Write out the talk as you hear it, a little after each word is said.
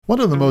One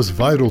of the most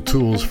vital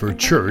tools for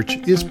church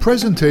is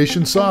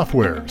presentation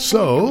software.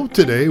 So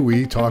today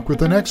we talk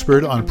with an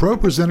expert on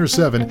ProPresenter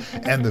 7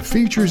 and the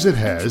features it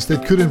has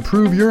that could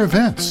improve your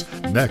events.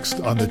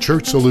 Next on the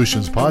Church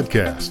Solutions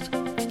Podcast.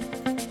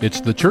 It's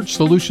the Church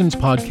Solutions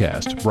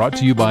Podcast, brought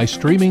to you by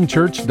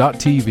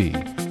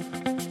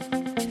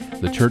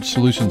streamingchurch.tv. The Church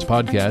Solutions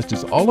Podcast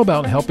is all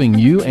about helping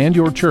you and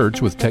your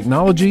church with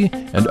technology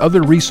and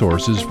other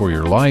resources for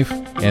your life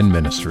and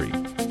ministry.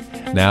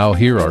 Now,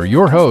 here are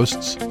your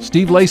hosts,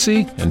 Steve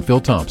Lacey and Phil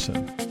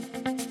Thompson.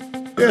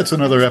 It's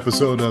another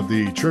episode of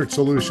the Church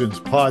Solutions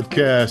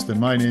Podcast, and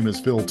my name is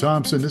Phil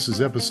Thompson. This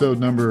is episode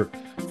number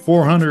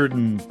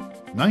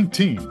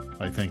 419,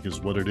 I think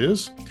is what it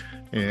is.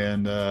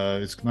 And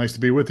it's nice to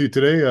be with you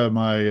today.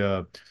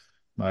 My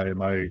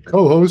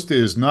co-host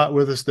is not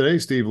with us today,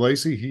 Steve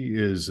Lacey. He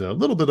is a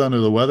little bit under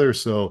the weather,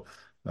 so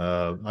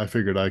I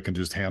figured I can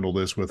just handle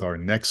this with our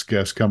next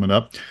guest coming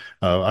up.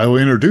 I will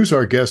introduce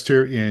our guest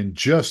here in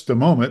just a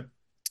moment.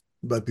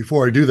 But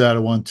before I do that, I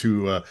want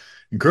to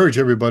encourage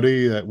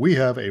everybody that we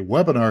have a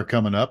webinar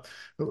coming up.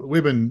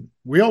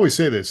 We always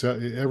say this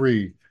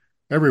every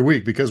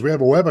week because we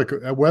have a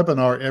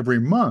webinar every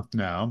month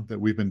now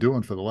that we've been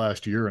doing for the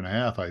last year and a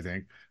half, I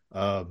think.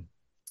 And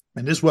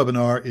this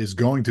webinar is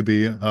going to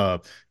be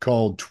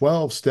called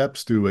 12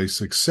 Steps to a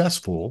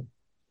Successful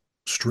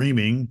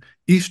Streaming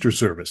Easter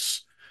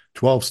Service.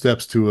 12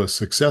 Steps to a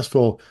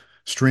Successful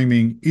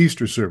Streaming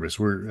Easter Service.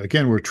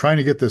 We're trying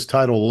to get this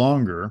title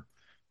longer,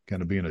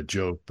 kind of being a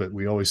joke, but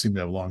we always seem to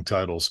have long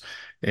titles.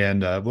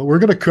 And but we're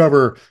going to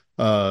cover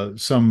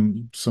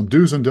some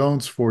do's and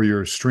don'ts for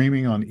your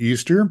streaming on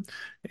Easter,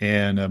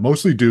 and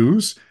mostly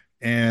do's.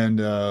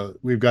 And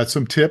we've got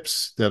some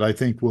tips that I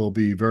think will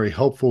be very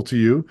helpful to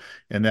you.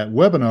 And that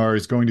webinar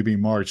is going to be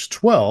March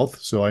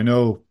 12th. So I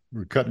know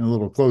we're cutting a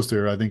little close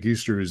there. I think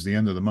Easter is the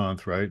end of the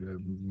month, right?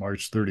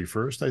 March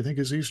 31st, I think,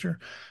 is Easter.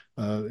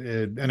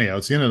 Anyhow,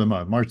 it's the end of the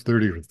month, March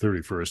 30th or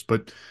 31st.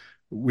 But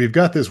we've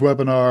got this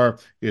webinar.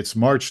 It's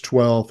March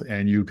 12th,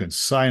 and you can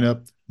sign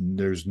up.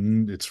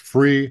 It's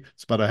free.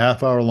 It's about a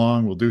half hour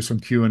long. We'll do some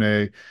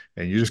Q&A,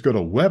 and you just go to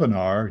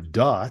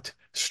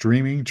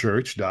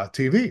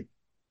webinar.streamingchurch.tv.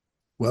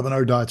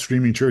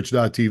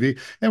 webinar.streamingchurch.tv.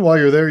 And while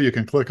you're there, you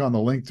can click on the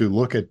link to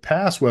look at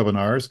past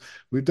webinars.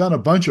 We've done a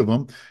bunch of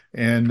them.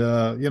 And,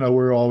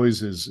 we're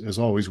always, as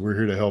always, we're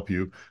here to help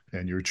you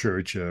and your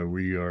church.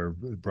 We are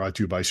brought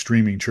to you by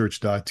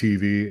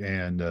streamingchurch.tv,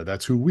 and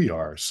that's who we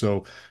are.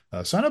 So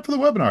sign up for the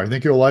webinar. I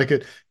think you'll like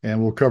it.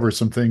 And we'll cover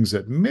some things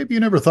that maybe you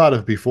never thought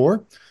of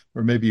before,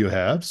 or maybe you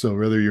have. So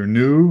whether you're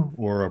new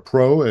or a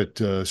pro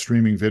at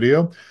streaming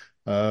video,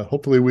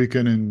 hopefully we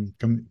can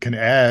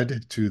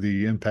add to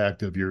the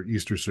impact of your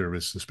Easter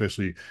service,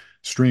 especially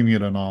streaming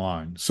it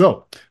online.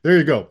 So there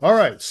you go. All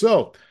right.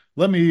 So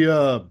let me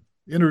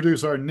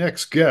introduce our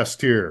next guest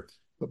here.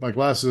 Put my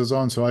glasses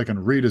on so I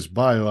can read his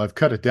bio. I've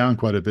cut it down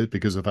quite a bit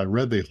because if I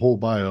read the whole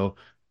bio,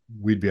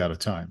 we'd be out of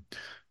time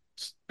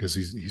because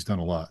he's done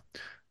a lot.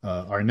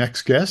 Our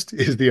next guest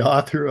is the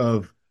author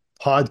of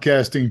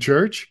Podcasting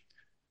Church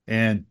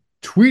and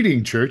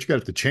Tweeting Church. You got to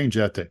have to change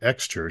that to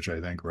X Church,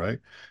 I think, right?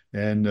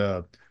 And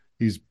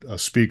he's a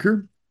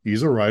speaker.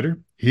 He's a writer.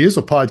 He is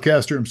a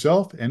podcaster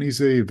himself, and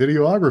he's a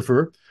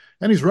videographer,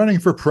 and he's running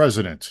for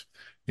president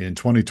in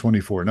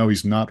 2024. No,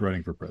 he's not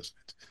running for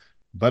president.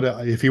 But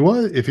if he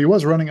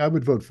was running, I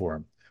would vote for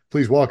him.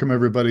 Please welcome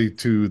everybody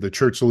to the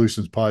Church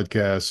Solutions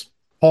Podcast,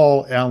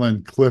 Paul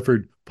Alan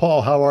Clifford.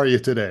 Paul, how are you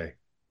today?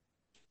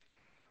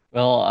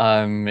 Well,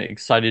 I'm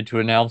excited to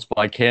announce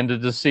my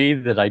candidacy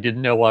that I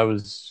didn't know I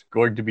was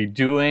going to be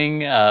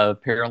doing.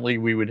 Apparently,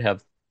 we would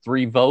have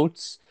 3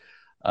 votes.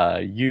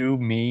 You,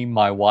 me,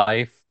 my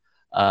wife.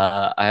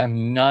 I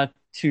am not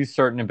too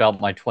certain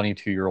about my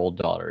 22-year-old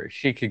daughter.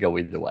 She could go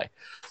either way.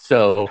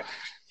 So,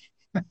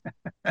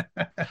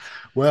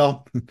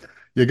 well,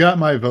 you got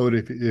my vote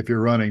if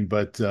you're running,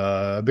 but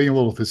being a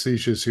little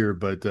facetious here.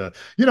 But,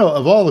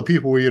 of all the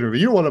people we interview,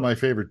 you're one of my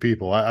favorite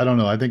people. I don't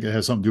know. I think it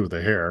has something to do with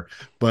the hair,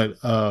 but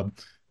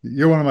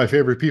you're one of my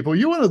favorite people.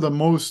 You're one of the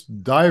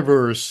most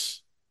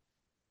diverse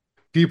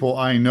people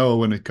I know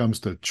when it comes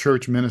to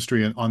church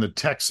ministry and on the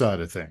tech side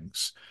of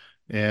things.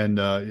 And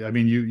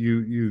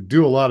you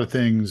do a lot of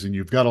things, and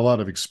you've got a lot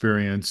of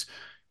experience,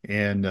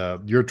 and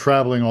you're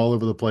traveling all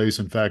over the place.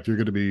 In fact, you're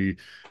going to be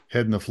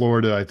heading to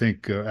Florida, I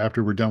think,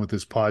 after we're done with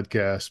this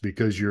podcast,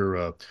 because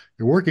you're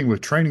working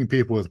with training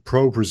people with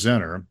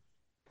ProPresenter,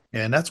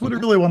 and that's what I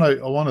really want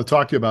to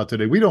talk to you about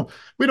today. We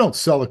don't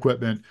sell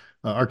equipment.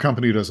 Our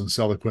company doesn't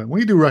sell equipment.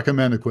 We do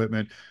recommend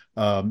equipment,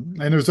 and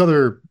there's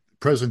other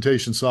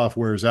presentation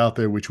softwares out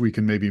there which we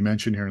can maybe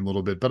mention here in a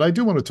little bit. But I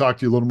do want to talk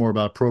to you a little more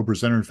about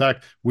ProPresenter. In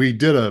fact, we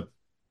did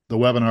the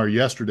webinar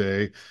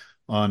yesterday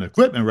on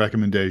equipment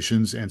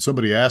recommendations, and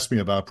somebody asked me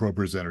about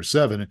ProPresenter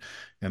 7,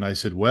 and I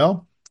said,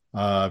 well,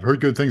 I've heard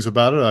good things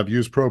about it. I've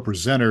used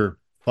ProPresenter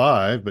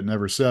 5, but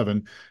never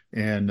 7.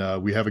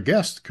 And we have a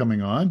guest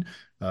coming on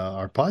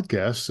our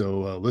podcast,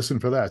 so listen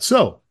for that.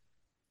 So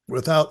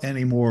without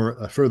any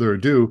more further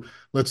ado,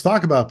 let's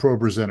talk about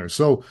ProPresenter.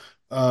 So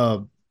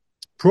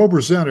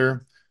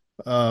ProPresenter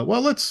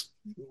Well, let's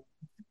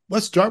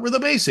start with the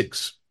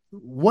basics.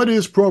 What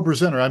is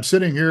ProPresenter? I'm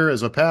sitting here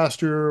as a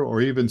pastor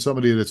or even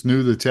somebody that's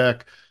new to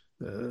tech.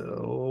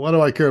 What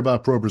do I care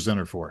about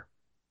ProPresenter for?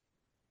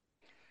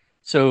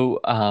 So,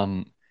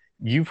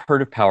 you've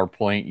heard of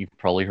PowerPoint, you've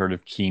probably heard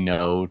of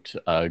Keynote,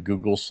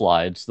 Google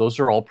Slides. Those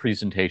are all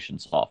presentation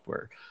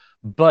software,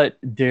 but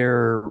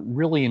they're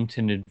really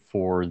intended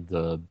for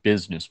the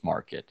business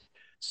market.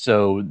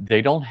 So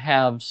they don't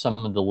have some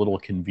of the little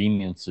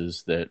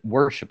conveniences that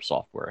worship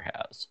software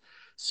has.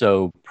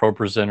 So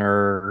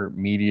ProPresenter,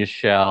 Media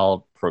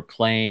Shout,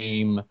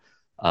 Proclaim,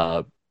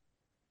 uh,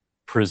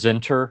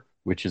 Presenter,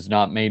 which is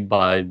not made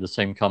by the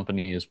same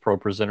company as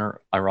ProPresenter,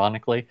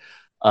 ironically.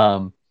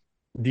 Um,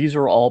 these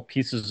are all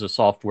pieces of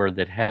software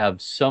that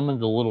have some of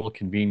the little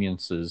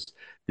conveniences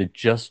that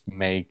just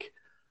make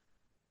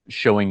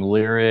showing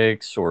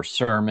lyrics or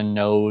sermon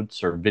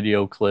notes or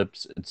video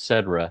clips,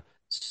 etc.,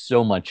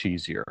 so much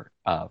easier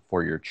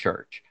for your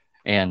church.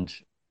 And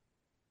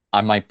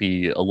I might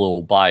be a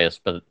little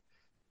biased, but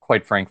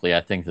quite frankly,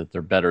 I think that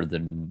they're better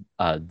than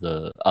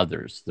the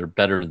others. They're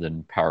better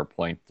than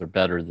PowerPoint. They're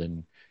better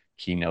than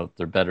Keynote.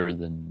 They're better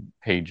than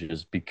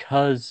Pages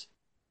because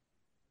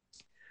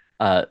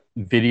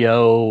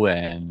video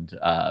and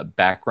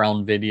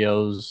background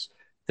videos,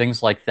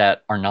 things like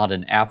that, are not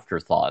an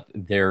afterthought.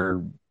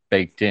 They're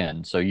baked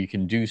in. So you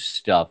can do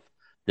stuff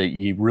that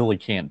you really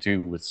can't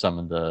do with some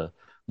of the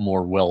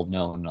more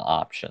well-known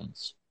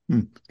options.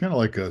 Kind of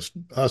like us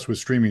with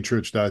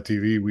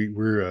streamingchurch.tv.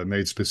 We're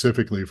made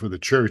specifically for the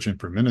church and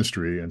for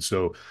ministry. And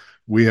so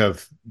we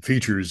have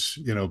features,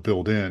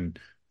 built in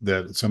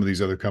that some of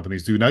these other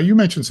companies do. Now, you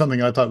mentioned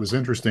something I thought was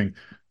interesting.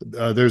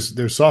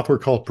 There's software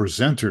called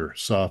Presenter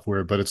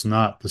software, but it's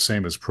not the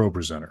same as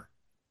ProPresenter.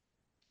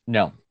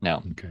 No,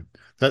 no. Okay.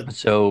 That,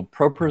 So yeah.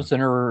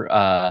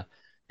 ProPresenter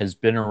has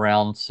been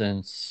around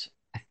since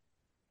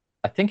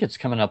I think it's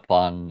coming up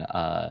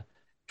on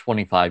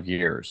 25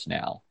 years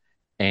now.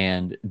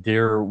 And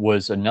there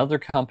was another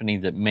company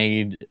that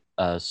made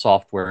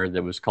software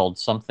that was called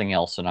something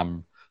else, and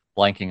I'm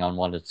blanking on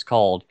what it's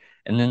called.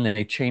 And then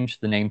they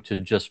changed the name to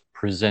just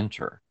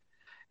Presenter.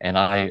 And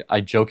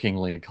I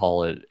jokingly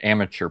call it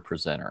Amateur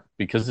Presenter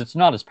because it's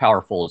not as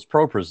powerful as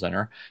Pro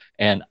Presenter.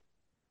 And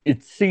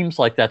it seems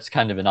like that's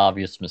kind of an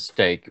obvious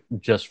mistake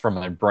just from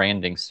a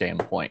branding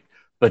standpoint.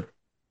 But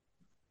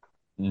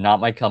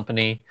not my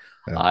company.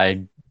 Yeah.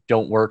 I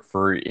don't work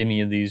for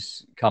any of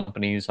these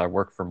companies. I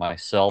work for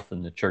myself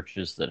and the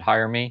churches that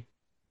hire me.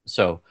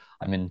 So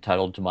I'm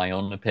entitled to my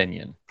own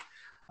opinion,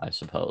 I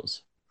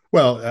suppose.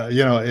 Well,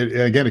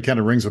 again, it kind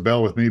of rings a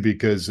bell with me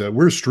because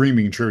we're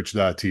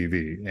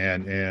streamingchurch.tv,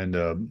 and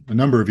a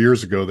number of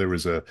years ago there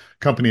was a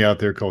company out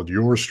there called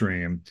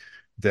YourStream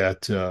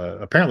that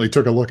apparently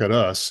took a look at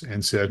us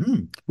and said,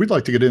 we'd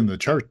like to get in the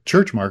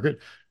church market.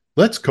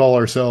 Let's call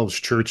ourselves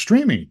Church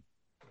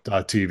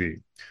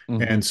Streaming.tv.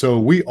 Hmm. And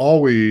so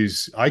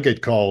I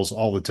get calls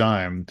all the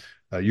time,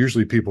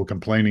 usually people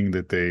complaining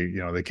that they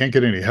can't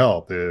get any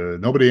help.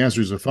 Nobody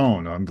answers the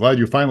phone. I'm glad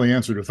you finally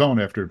answered the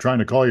phone after trying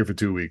to call you for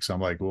 2 weeks. I'm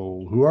like,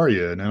 well, who are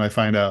you? And then I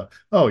find out,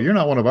 oh, you're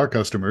not one of our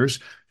customers.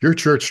 You're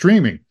Church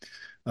Streaming.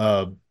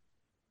 Uh,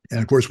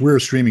 and of course, we're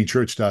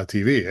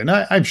streamingchurch.tv. And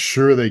I'm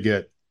sure they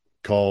get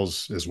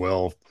calls as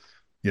well,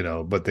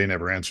 but they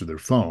never answer their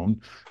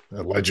phone,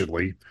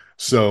 allegedly.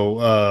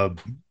 So,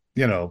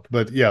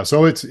 but yeah,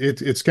 so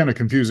it's kind of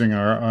confusing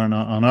on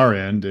our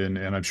end, and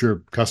I'm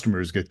sure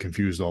customers get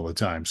confused all the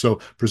time. So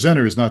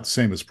Presenter is not the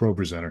same as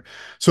ProPresenter.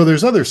 So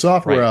there's other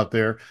software Right. out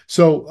there.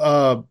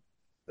 So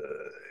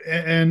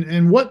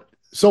and what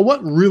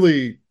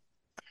really,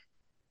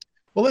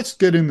 well, let's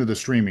get into the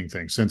streaming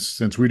thing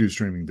since we do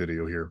streaming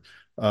video here.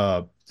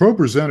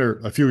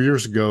 ProPresenter a few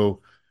years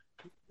ago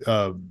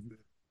uh,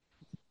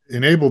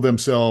 enabled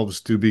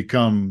themselves to be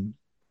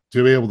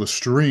able to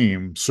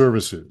stream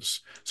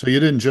services. So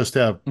you didn't just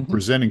have Hmm.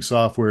 presenting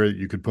software that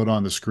you could put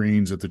on the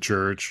screens at the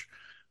church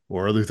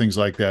or other things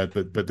like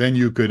that, but then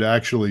you could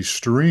actually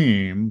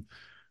stream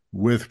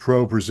with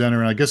ProPresenter.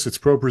 And I guess it's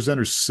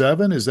ProPresenter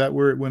 7. Is that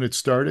where when it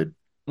started?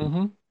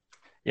 Hmm.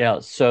 Yeah.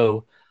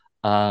 So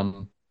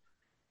um,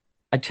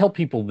 I tell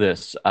people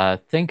this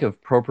think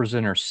of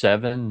ProPresenter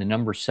 7, the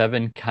number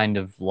 7, kind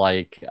of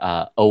like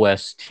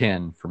OS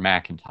 10 for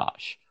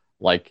Macintosh.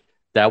 Like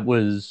that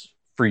was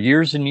for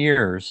years and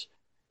years,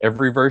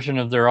 every version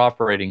of their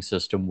operating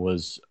system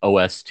was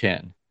OS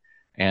 10.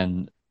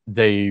 And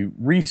they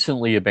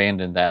recently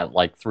abandoned that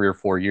like 3 or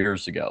 4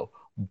 years ago.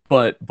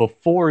 But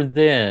before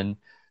then,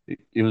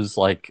 it was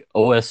like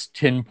OS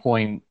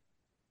 10.8,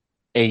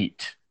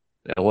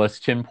 OS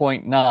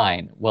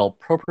 10.9. Well,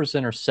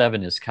 ProPresenter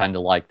 7 is kind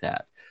of like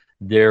that.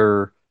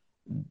 They're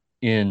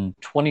in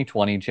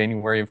 2020,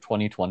 January of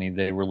 2020,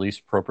 they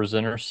released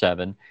ProPresenter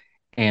 7.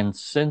 And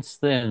since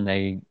then,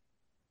 they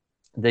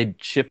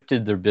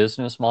shifted their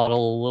business model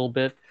a little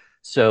bit.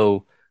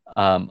 So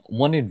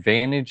one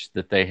advantage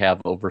that they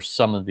have over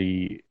some of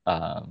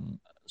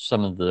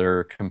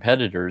their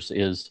competitors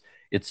is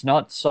it's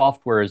not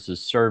software as a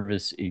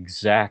service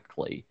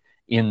exactly,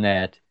 in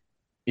that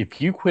if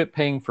you quit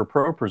paying for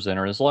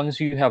ProPresenter, as long as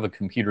you have a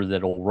computer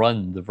that'll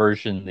run the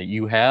version that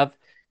you have,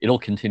 it'll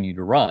continue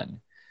to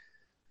run.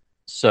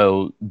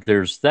 So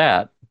there's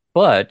that,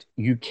 but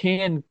you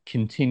can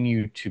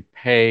continue to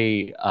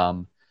pay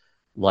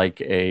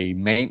like a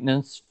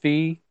maintenance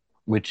fee,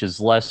 which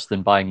is less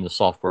than buying the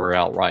software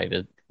outright.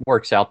 It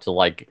works out to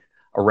like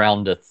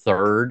around a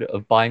third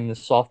of buying the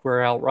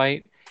software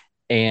outright.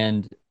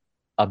 And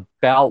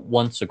about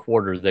once a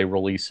quarter, they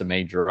release a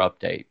major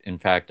update. In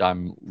fact,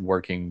 I'm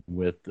working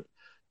with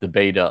the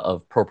beta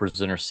of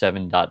ProPresenter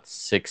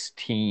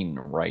 7.16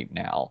 right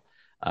now,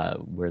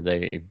 where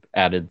they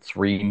added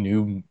three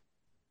new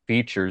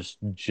features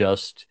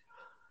just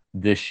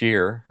this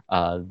year.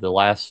 The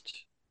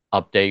last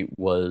update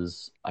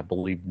was, I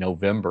believe,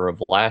 November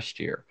of last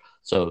year.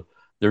 So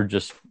they're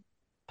just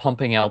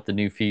pumping out the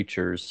new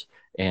features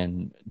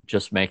and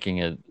just making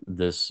it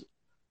this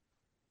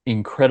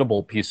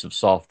incredible piece of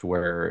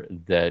software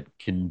that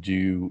can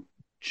do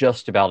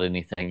just about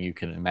anything you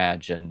can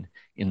imagine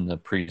in the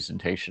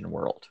presentation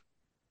world.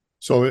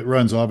 So it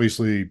runs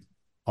obviously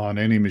on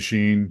any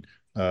machine,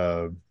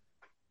 uh,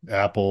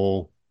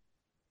 Apple,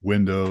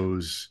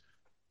 Windows,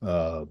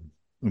 uh,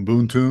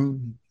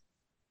 Ubuntu.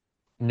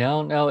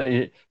 No, no,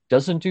 it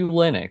doesn't do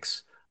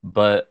Linux,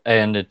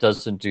 and it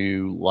doesn't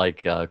do like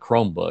a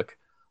Chromebook,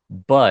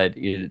 but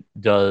it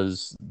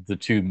does the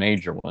two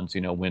major ones,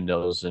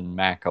 Windows and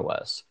Mac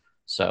OS.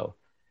 So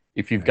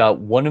if you've got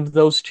one of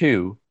those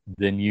two,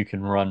 then you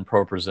can run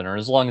ProPresenter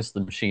as long as the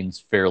machine's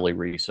fairly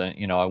recent.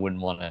 I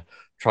wouldn't want to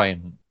try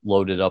and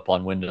load it up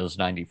on Windows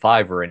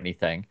 95 or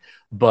anything,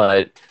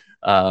 but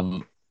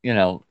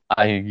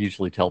I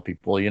usually tell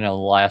people, the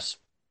last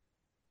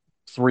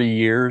 3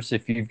 years.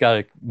 If you've got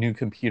a new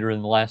computer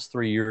in the last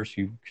 3 years,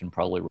 you can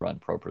probably run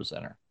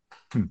ProPresenter.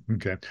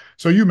 Okay.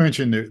 So you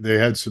mentioned they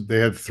had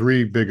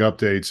three big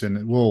updates,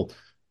 and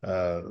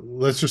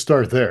let's just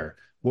start there.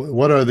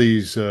 What are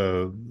these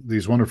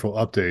wonderful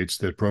updates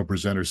that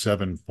ProPresenter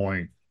 7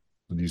 point,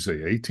 did you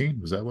say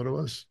 18? Was that what it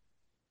was?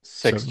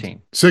 17,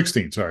 16.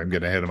 16. Sorry, I'm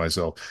getting ahead of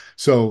myself.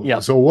 So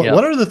Yep. so Yep.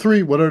 what are the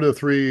three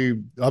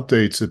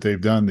updates that they've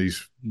done,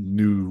 these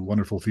new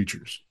wonderful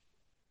features?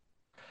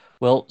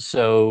 Well,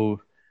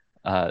 so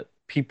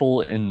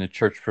people in the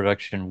church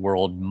production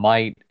world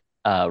might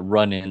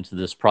run into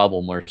this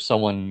problem where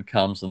someone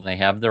comes and they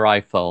have their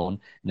iPhone and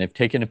they've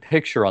taken a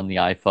picture on the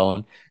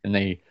iPhone and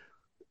they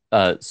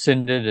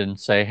send it and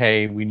say,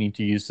 hey, we need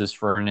to use this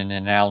for an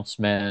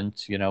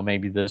announcement.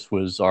 Maybe this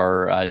was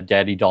our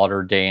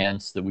daddy-daughter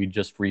dance that we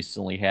just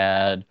recently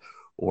had,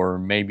 or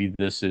maybe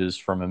this is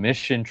from a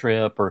mission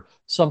trip or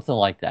something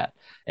like that.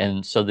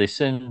 And so they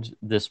send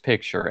this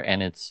picture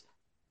and it's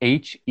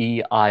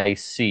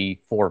HEIC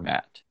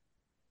format.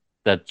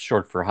 That's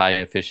short for high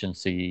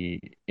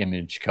efficiency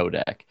image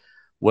codec.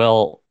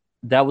 Well,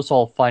 that was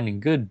all fine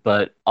and good,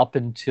 but up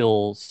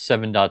until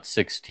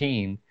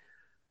 7.16,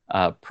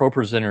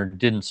 ProPresenter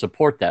didn't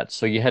support that.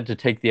 So you had to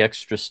take the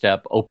extra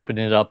step, open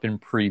it up in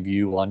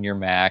preview on your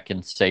Mac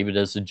and save it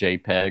as a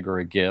JPEG or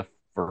a GIF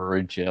or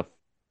a GIF,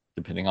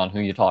 depending on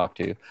who you talk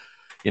to,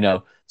 you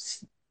know.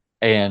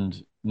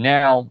 And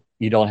now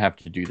you don't have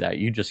to do that.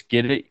 You just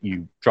get it,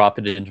 you drop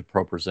it into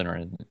ProPresenter,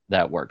 and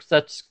that works.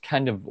 That's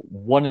kind of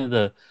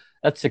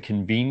that's a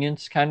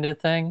convenience kind of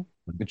thing.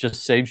 It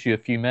just saves you a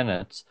few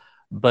minutes.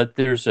 But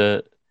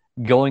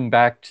going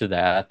back to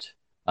that,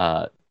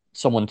 uh,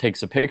 someone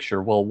takes a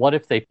picture. Well, what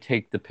if they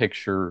take the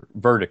picture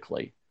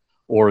vertically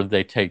or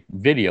they take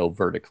video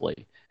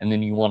vertically and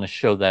then you want to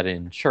show that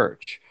in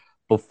church?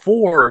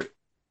 Before,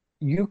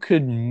 you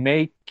could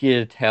make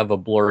it have a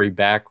blurry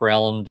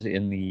background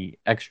in the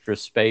extra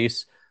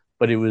space,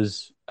 but it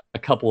was a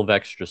couple of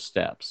extra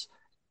steps.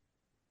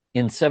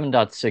 In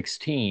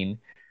 7.16,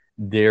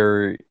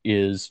 there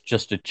is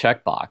just a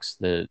checkbox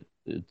that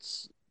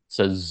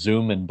says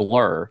zoom and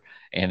blur,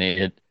 and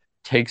it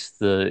takes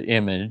the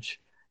image,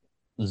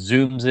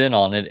 zooms in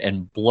on it,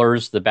 and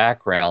blurs the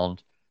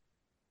background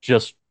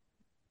just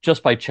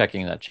just by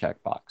checking that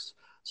checkbox.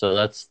 So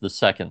that's the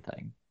second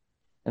thing.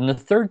 And the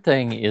third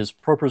thing is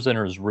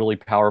ProPresenter is really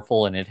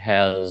powerful and it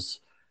has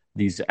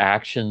these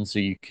actions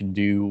that you can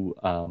do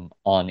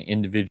on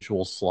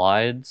individual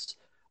slides.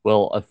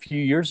 Well, a few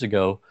years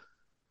ago,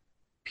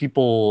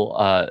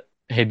 people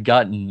had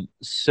gotten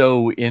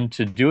so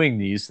into doing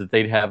these that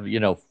they'd have,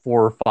 4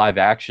 or 5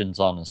 actions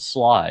on a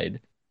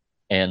slide.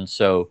 And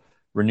so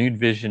Renewed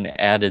Vision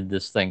added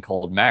this thing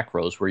called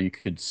macros where you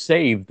could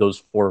save those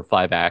 4 or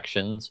 5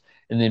 actions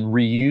and then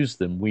reuse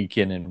them week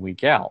in and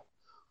week out.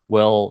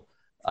 Well,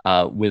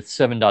 with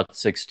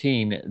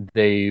 7.16,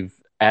 they've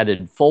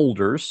added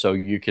folders so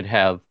you could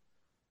have,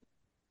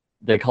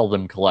 they call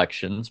them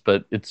collections,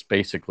 but it's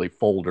basically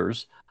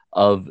folders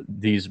of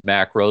these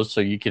macros.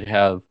 So you could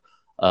have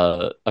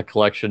a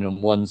collection of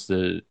ones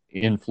that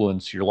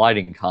influence your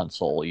lighting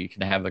console. You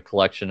can have a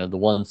collection of the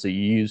ones that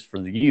you use for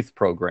the youth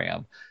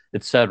program,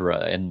 etc.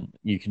 And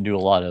you can do a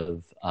lot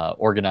of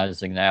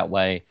organizing that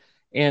way.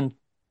 And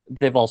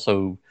they've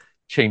also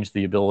changed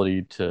the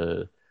ability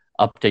to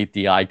update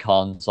the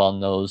icons on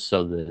those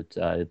so that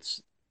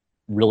it's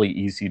really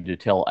easy to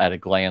tell at a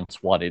glance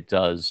what it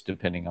does,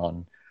 depending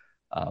on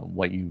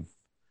what you've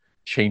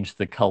changed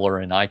the color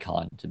and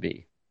icon to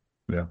be.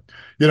 Yeah.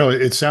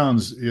 It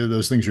sounds,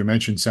 those things you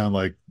mentioned sound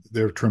like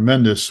they're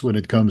tremendous when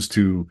it comes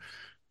to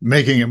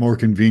making it more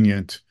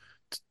convenient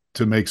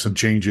to make some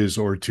changes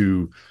or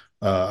to,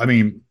 I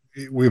mean,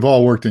 we've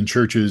all worked in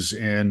churches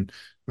and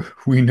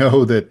we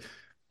know that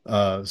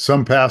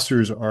some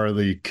pastors are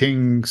the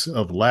kings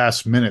of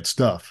last minute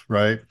stuff,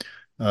 right?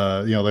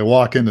 They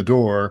walk in the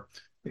door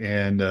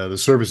and the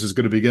service is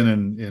going to begin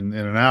in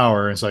an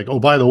hour. And it's like, oh,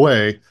 by the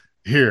way,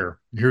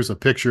 here's a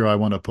picture I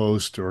want to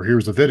post, or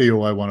here's a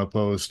video I want to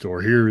post,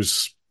 or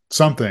here's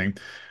something.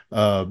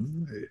 Uh,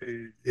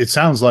 it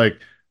sounds like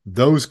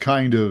those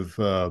kind of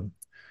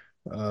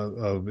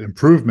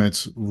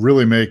improvements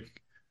really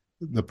make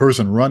the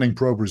person running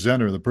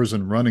ProPresenter, the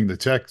person running the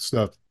tech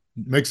stuff,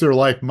 makes their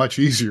life much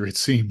easier. It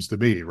seems to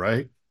be,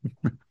 right?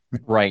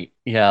 Right.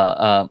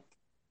 Yeah.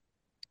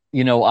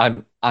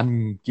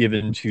 I'm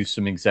given to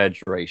some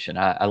exaggeration.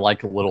 I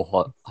like a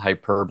little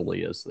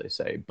hyperbole, as they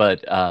say,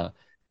 but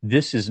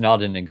this is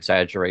not an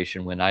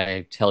exaggeration when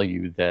I tell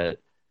you that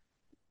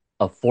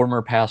a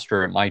former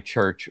pastor at my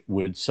church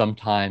would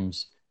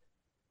sometimes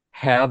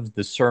have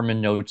the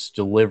sermon notes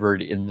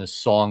delivered in the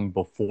song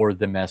before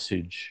the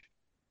message.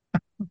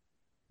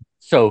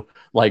 So,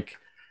 like,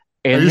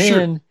 Are and you sure?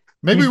 then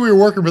Maybe he we were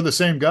working for the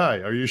same guy.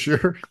 Are you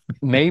sure?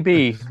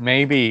 maybe,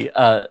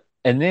 and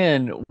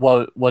then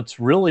what's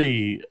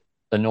really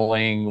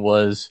annoying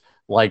was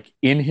like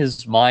in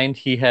his mind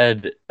he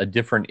had a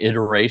different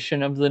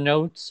iteration of the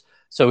notes.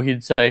 So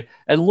he'd say,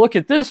 "And look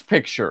at this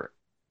picture,"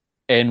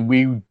 and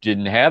we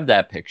didn't have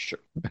that picture.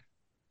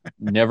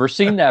 Never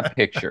seen that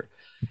picture.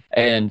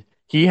 And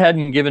he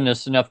hadn't given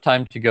us enough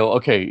time to go,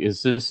 okay,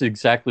 is this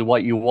exactly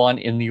what you want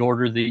in the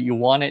order that you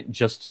want it?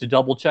 Just to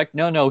double check.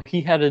 No,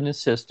 he had an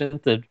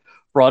assistant that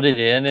brought it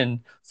in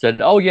and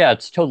said, oh, yeah,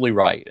 it's totally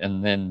right.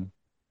 And then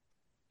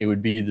it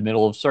would be the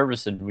middle of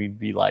service and we'd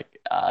be like,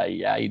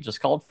 yeah, you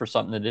just called for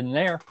something that isn't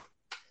there.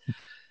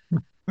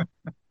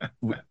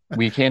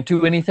 We can't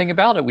do anything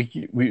about it.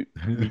 We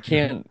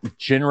can't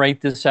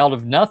generate this out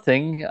of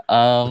nothing.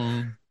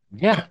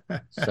 Yeah.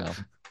 So,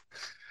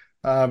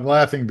 I'm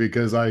laughing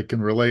because I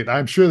can relate.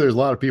 I'm sure there's a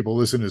lot of people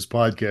listening to this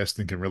podcast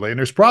and can relate. And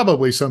there's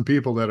probably some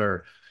people that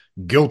are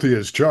guilty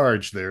as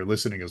charged there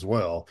listening as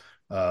well.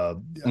 Uh,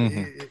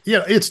 mhm.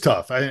 yeah, it's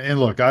tough. And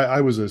look,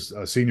 I was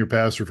a senior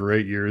pastor for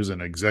 8 years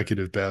and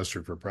executive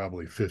pastor for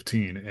probably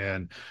 15.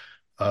 And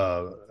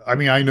I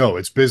mean, I know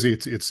it's busy.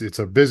 It's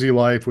a busy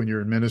life when you're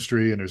in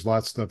ministry and there's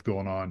lots of stuff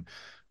going on.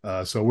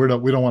 So we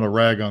don't want to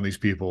rag on these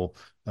people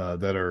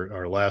that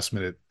are last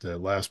minute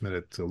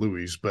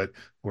Louis, but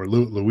or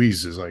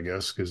Louises, I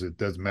guess, because it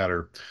doesn't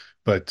matter.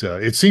 But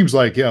it seems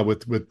like, yeah,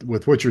 with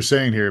what you're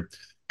saying here,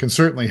 can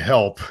certainly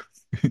help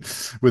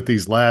with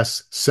these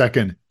last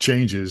second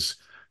changes.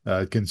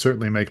 Can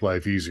certainly make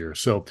life easier.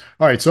 So,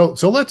 all right, so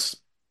let's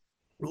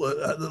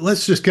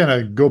just kind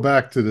of go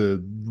back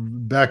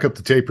up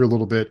the tape here a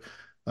little bit.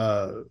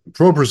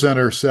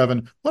 ProPresenter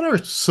 7. What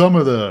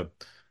are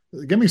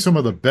give me some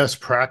of the best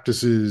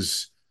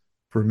practices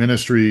for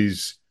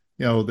ministries,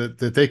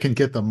 that they can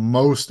get the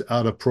most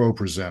out of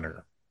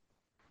ProPresenter?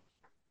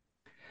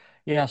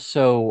 Yeah,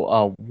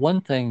 so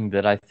one thing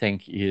that I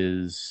think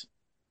is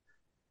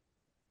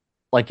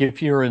like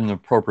if you're in the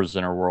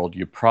ProPresenter world,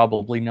 you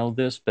probably know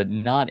this, but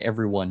not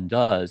everyone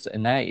does.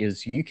 And that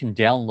is you can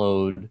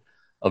download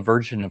a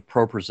version of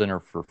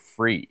ProPresenter for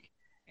free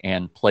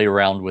and play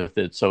around with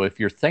it. So if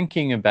you're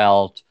thinking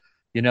about,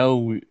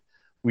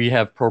 we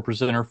have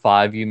ProPresenter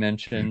 5 you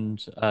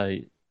mentioned,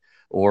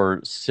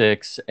 or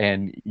 6,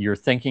 and you're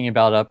thinking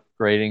about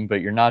upgrading, but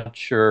you're not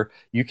sure,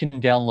 you can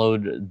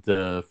download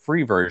the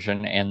free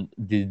version. And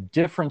the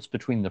difference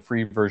between the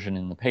free version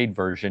and the paid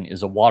version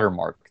is a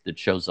watermark that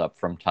shows up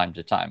from time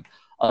to time.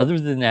 Other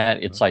than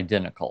that, it's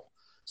identical.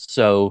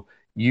 So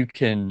you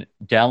can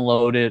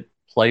download it,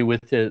 play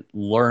with it,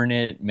 learn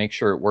it, make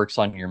sure it works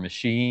on your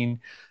machine.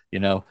 You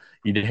know,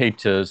 you'd hate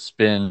to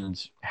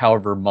spend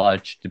however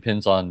much,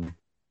 depends on,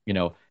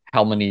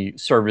 how many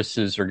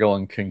services are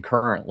going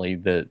concurrently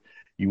that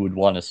you would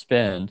want to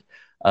spend.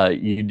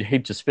 You'd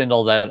hate to spend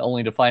all that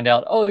only to find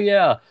out, oh,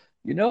 yeah,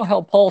 you know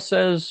how Paul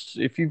says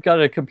if you've got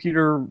a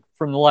computer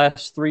from the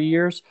last 3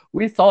 years,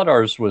 we thought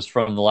ours was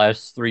from the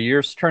last 3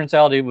 years. Turns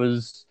out it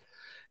was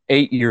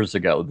 8 years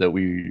ago that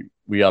we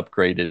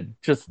upgraded.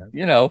 Just,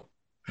 Yeah,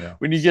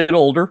 when you get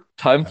older,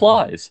 time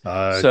flies.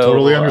 I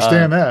totally So,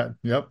 understand that.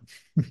 Yep.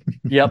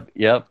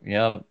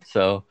 yep.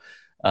 So,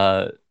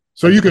 uh,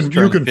 So I you just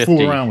can turned fool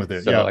 50, around with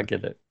it. so Yeah. I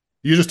get it.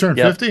 You just turned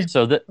Yep. 50?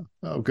 So that,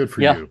 Oh, good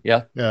for yeah, you.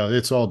 yeah, Yeah,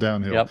 it's all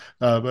downhill. yep.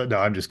 But no,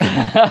 I'm just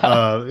kidding.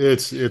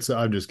 It's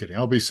I'm just kidding.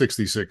 I'll be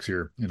 66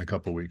 here in a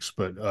couple of weeks.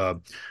 But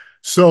all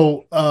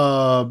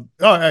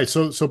right,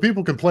 so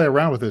people can play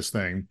around with this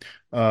thing.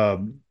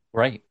 Um,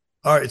 Right.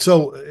 all right,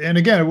 so and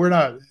again,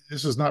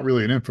 this is not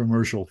really an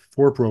infomercial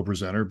for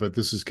ProPresenter, but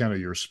this is kind of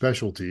your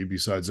specialty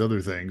besides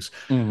other things.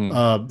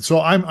 Hmm.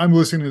 So I'm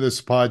listening to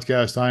this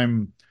podcast.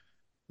 I'm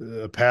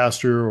a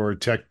pastor or a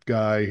tech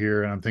guy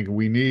here, and I'm thinking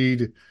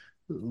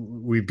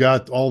we've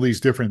got all these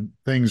different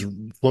things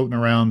floating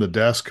around the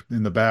desk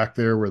in the back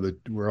there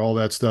where all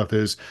that stuff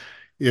is.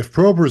 If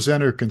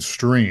ProPresenter can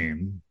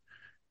stream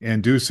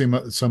and do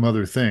some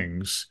other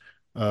things,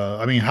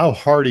 I mean, how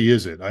hardy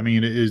is it? I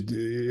mean,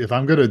 if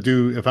I'm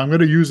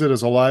gonna use it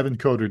as a live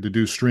encoder to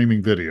do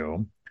streaming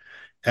video,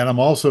 and I'm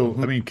also, I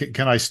Hmm. mean,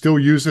 can I still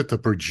use it to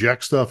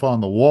project stuff on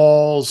the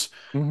walls?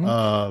 Hmm.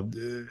 Uh,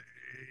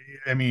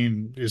 I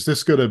mean, is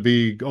this going to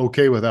be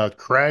okay without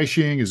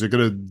crashing? Is it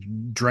going to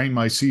drain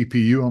my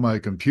CPU on my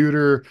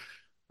computer?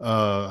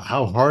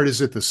 How hard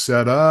is it to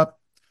set up?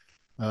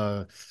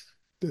 Uh,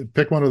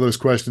 Pick one of those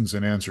questions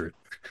and answer it.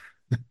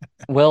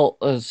 Well,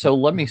 so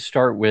let me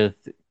start with,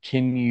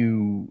 can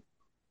you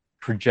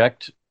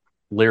project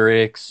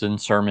lyrics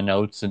and sermon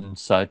notes and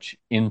such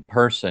in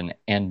person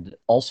and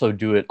also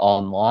do it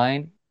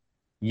online?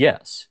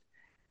 Yes.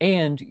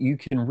 And you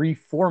can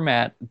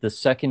reformat the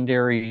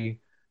secondary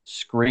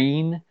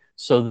screen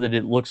so that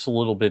it looks a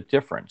little bit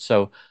different.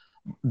 So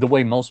the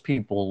way most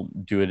people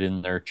do it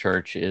in their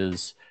church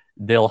is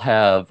they'll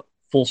have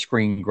full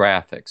screen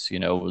graphics,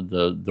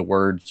 the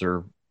words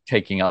are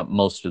taking up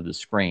most of the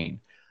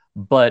screen.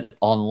 But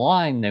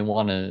online they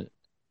want to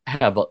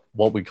have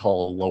what we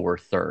call a lower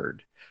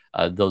third.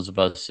 Those of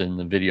us in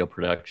the video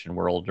production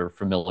world are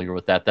familiar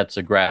with that. That's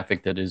a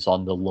graphic that is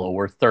on the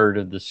lower third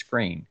of the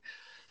screen.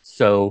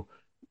 So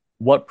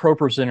what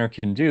ProPresenter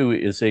can do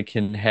is it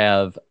can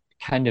have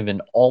kind of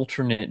an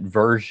alternate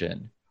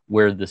version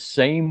where the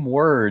same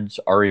words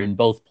are in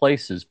both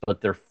places,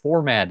 but they're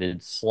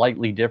formatted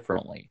slightly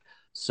differently.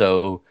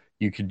 So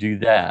you could do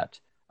that.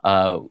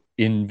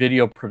 In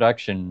video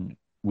production,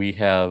 we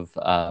have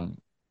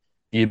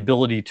the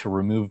ability to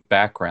remove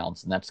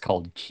backgrounds, and that's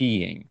called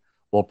keying.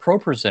 Well,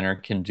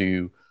 ProPresenter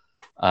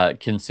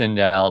can send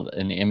out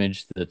an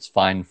image that's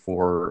fine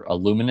for a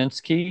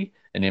luminance key,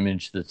 an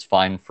image that's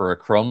fine for a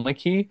chroma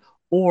key,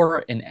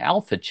 or an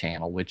alpha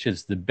channel, which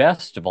is the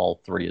best of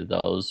all three of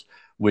those,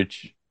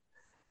 which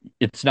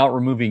it's not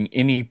removing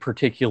any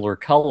particular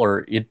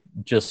color. It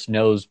just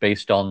knows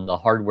based on the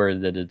hardware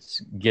that it's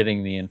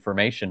getting the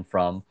information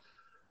from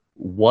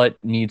what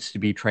needs to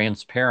be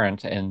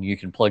transparent, and you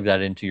can plug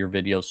that into your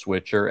video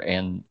switcher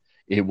and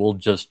it will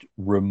just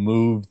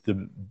remove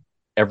the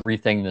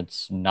everything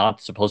that's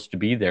not supposed to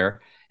be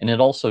there. And it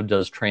also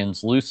does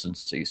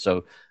translucency,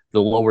 so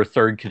the lower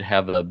third could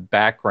have a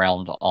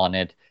background on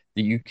it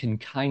that you can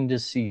kind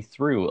of see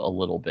through a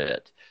little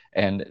bit.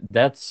 And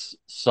that's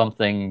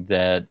something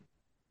that,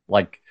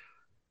 like,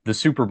 the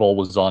Super Bowl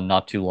was on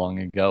not too long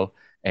ago,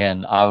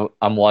 and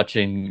I'm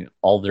watching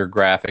all their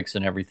graphics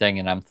and everything,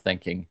 and I'm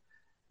thinking,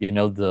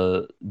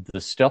 the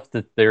stuff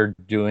that they're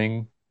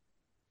doing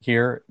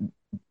here,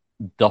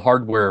 the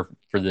hardware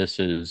for this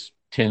is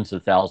tens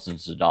of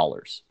thousands of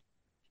dollars.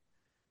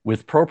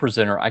 With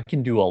ProPresenter, I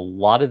can do a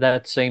lot of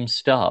that same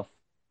stuff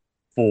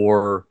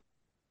for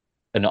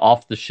an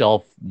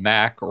off-the-shelf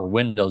Mac or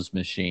Windows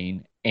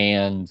machine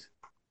and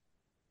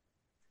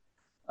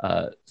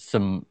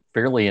some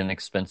fairly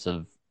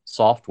inexpensive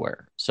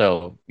software.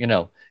 So,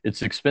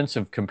 it's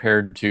expensive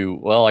compared to,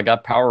 well, I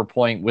got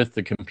PowerPoint with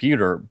the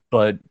computer,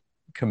 but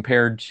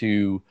compared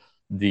to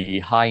the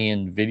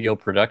high-end video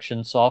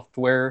production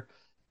software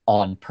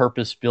on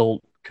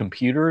purpose-built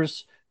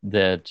computers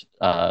that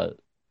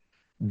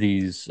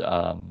these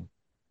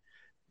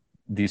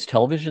these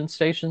television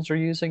stations are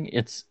using,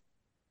 it's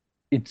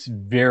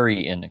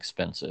very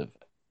inexpensive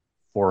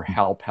for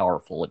how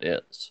powerful it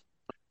is.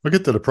 We'll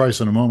get to the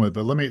price in a moment,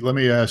 but let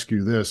me ask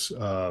you this: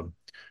 can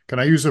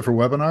I use it for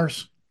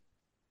webinars?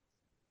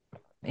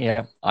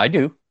 Yeah, I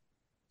do.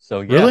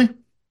 So yeah, Really?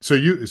 So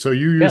you use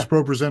yeah,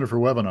 ProPresenter for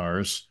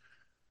webinars,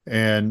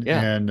 and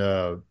yeah.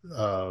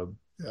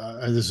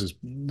 this is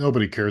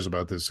nobody cares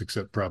about this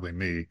except probably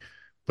me,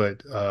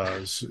 but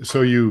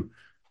so you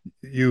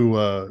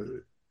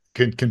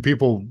can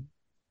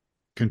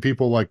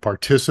people like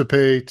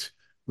participate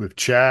with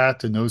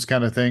chat and those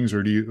kind of things,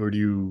 or do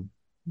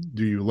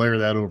you layer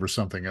that over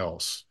something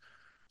else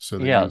so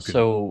that Yeah, you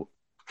can?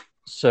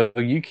 so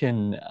you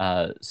can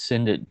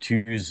send it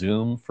to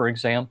Zoom, for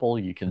example.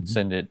 You can Mhm.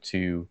 send it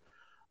to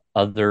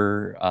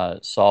other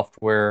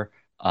software.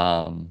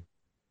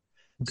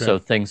 Okay. So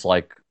things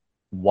like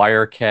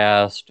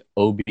Wirecast,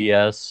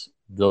 OBS,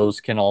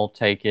 those can all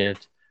take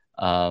it.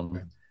 Um,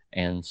 Okay.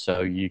 and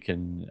so you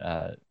can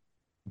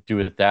do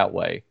it that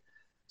way. Okay.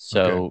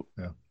 So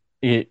Yeah.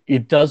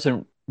 it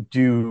doesn't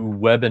do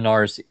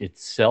webinars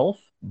itself,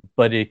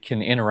 but it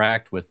can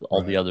interact with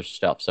all the Right. other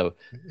stuff. So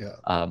Yeah.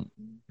 um,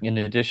 in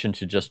addition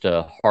to just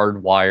a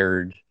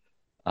hardwired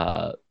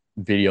uh,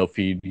 video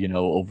feed,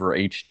 over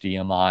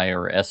HDMI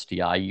or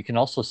SDI, you can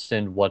also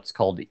send what's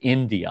called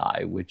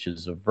NDI, which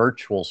is a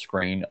virtual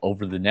screen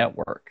over the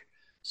network.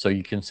 So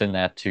you can send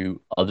that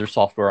to other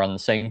software on the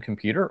same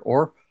computer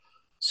or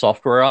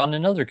software on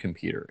another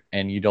computer,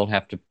 and you don't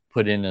have to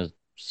put in a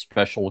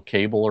special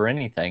cable or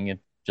anything. It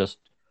just,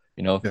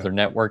 if Yeah. they're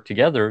networked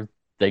together,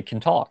 they can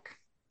talk.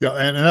 Yeah.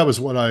 And that was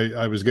what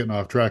I was getting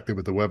off track there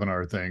with the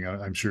webinar thing.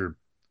 I'm sure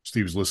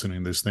Steve's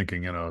listening to this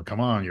thinking, come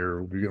on,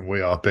 you're getting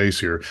way off base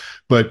here.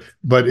 But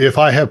if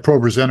I have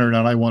ProPresenter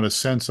and I want to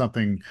send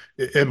something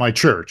at my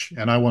church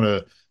and I want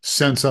to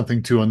send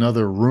something to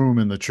another room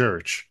in the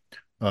church,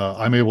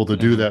 I'm able to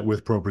do Hmm. that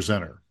with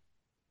ProPresenter.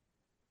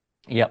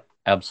 Yep,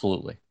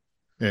 absolutely.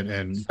 And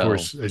of So,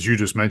 course, as you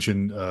just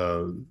mentioned,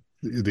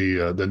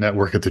 the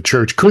network at the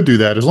church could do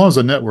that as long as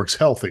the network's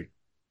healthy,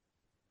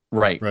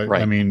 right, right? I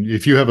right, mean,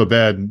 if you have a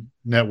bad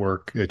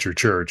network at your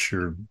church,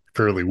 you're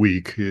fairly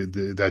weak.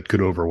 That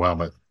could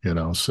overwhelm it.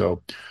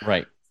 So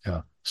right.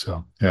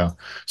 yeah,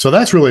 so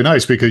that's really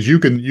nice because you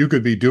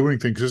could be doing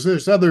things because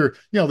there's other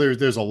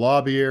there's a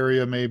lobby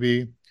area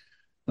maybe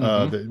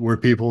Hmm. where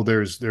people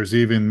there's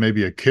even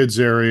maybe a kids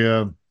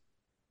area.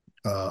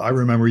 I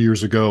remember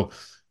years ago.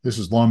 This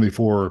is long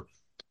before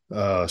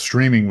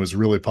streaming was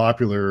really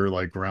popular,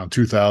 like around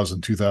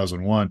 2000,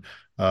 2001.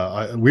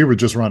 We would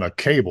just run a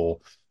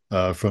cable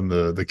from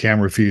the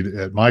camera feed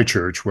at my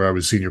church where I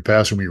was senior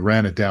pastor, and we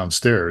ran it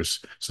downstairs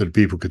so that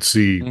people could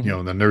see, Hmm.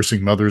 in the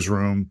nursing mother's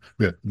room.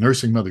 We had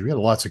nursing mothers. We had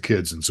lots of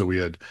kids, and so we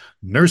had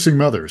nursing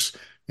mothers,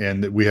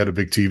 and we had a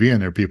big TV in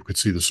there. People could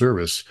see the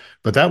service,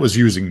 but that was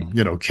using,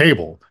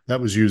 cable. That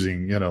was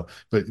using,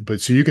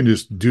 but so you can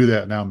just do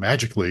that now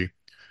magically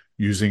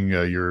using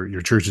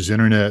your church's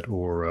internet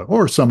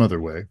or some other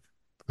way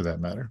for that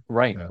matter.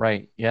 Right, Yeah.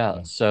 right. Yeah.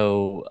 Yeah.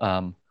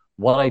 So,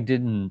 what I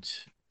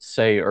didn't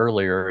say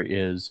earlier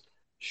is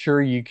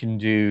sure you can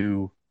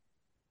do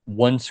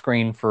one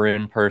screen for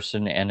in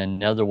person and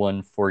another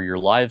one for your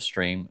live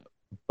stream,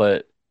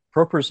 but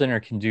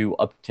ProPresenter can do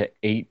up to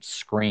 8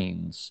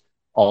 screens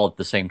all at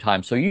the same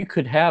time. So you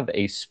could have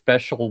a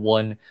special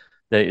one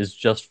that is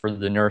just for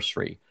the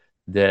nursery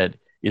that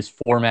is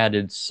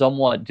formatted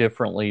somewhat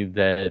differently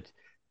that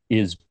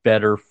is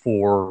better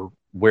for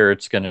where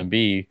it's going to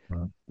be.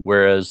 Right.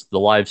 Whereas the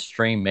live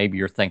stream, maybe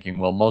you're thinking,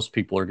 well, most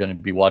people are going to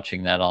be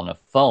watching that on a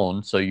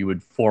phone, so you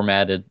would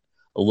format it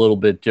a little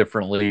bit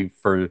differently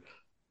for,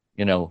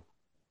 you know,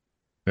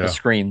 a Yeah.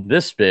 screen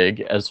this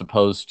big as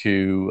opposed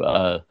to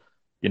a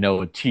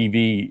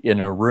TV in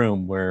a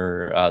room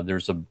where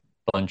there's a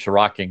bunch of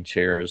rocking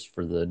chairs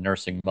for the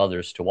nursing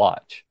mothers to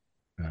watch.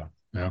 Yeah.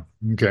 Yeah.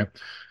 Okay.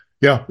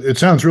 Yeah. It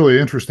sounds really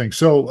interesting.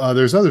 So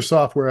there's other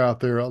software out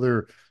there,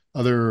 other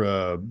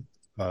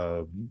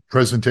uh,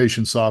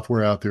 presentation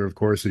software out there, of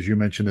course, as you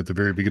mentioned at the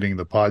very beginning of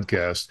the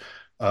podcast.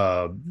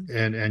 Uh,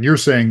 and you're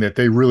saying that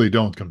they really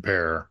don't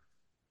compare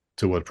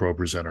to what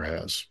ProPresenter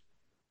has,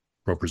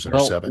 ProPresenter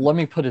Well, 7. let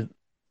me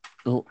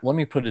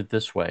put it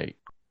this way.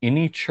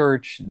 Any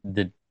church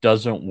that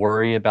doesn't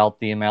worry about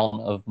the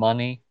amount of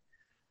money,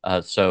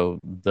 so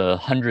the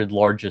 100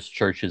 largest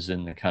churches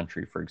in the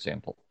country, for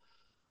example,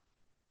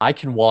 I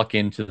can walk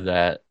into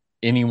that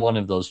any one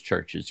of those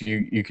churches.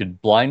 You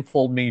could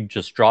blindfold me,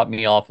 just drop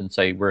me off and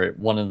say we're at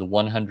one of the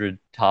 100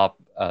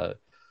 top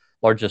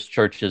largest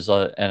churches,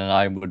 and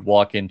I would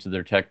walk into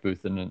their tech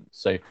booth and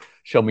say,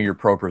 "Show me your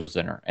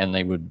ProPresenter," and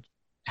they would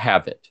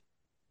have it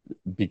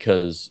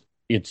because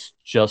it's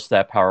just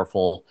that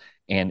powerful,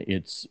 and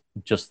it's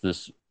just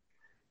this.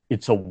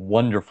 It's a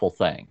wonderful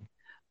thing.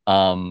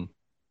 Um,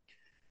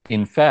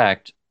 in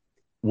fact,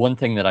 one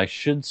thing that I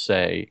should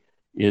say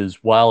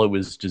is while it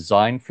was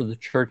designed for the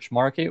church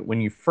market, when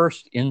you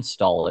first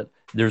install it,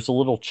 there's a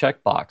little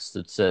checkbox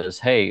that says,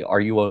 "Hey, are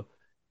you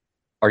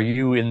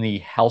in the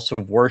house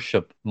of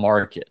worship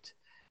market?"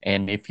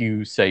 And if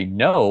you say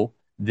no,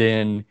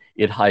 then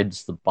it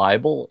hides the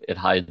Bible, it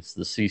hides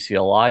the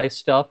CCLI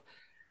stuff.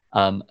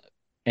 Um,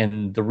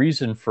 and the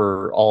reason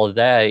for all of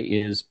that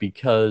is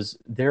because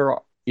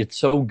it's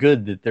so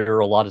good that there are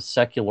a lot of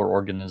secular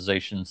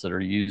organizations that are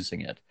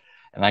using it.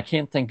 And I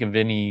can't think of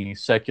any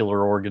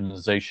secular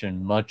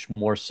organization much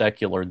more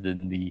secular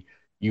than the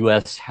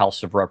U.S.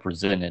 House of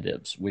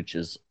Representatives, which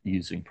is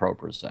using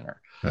ProPresenter.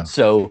 Yeah.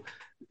 So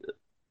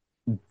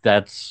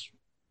that's,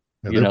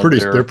 Yeah.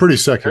 They're they're pretty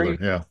secular.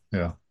 very, Yeah.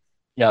 Yeah.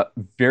 yeah,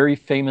 very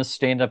famous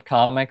stand-up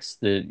comics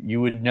that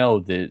you would know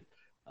that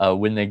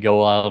when they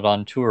go out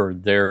on tour,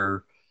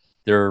 they're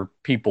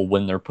people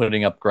when they're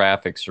putting up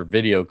graphics or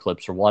video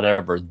clips or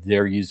whatever,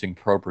 they're using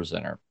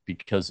ProPresenter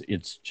because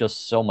it's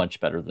just so much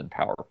better than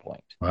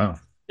PowerPoint. Wow.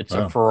 It's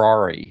a Wow.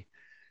 Ferrari.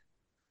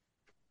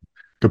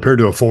 Compared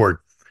to a Ford.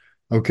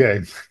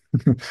 Okay.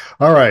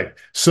 All right.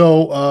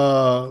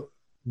 So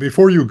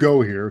before you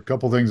go here, a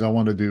couple things I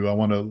want to do. I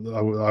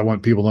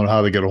want people to know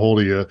how to get a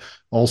hold of you.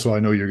 Also, I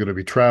know you're going to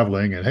be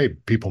traveling, and hey,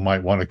 people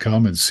might want to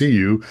come and see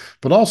you.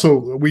 But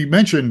also, you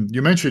mentioned,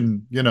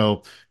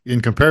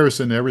 in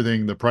comparison to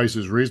everything, the price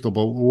is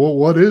reasonable.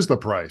 What is the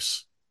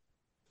price?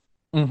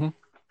 Hmm.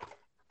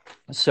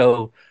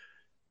 So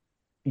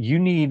you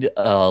need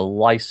a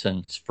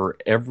license for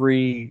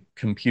every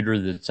computer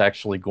that's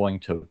actually going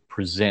to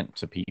present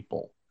to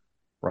people,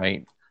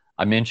 right?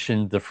 I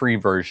mentioned the free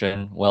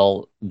version.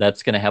 Well,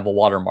 that's going to have a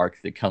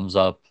watermark that comes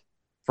up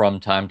from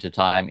time to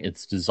time.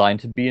 It's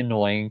designed to be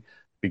annoying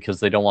because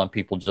they don't want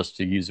people just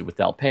to use it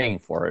without paying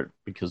for it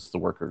because the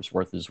worker's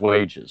worth his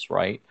wages,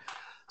 right?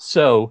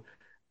 So,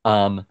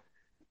 um,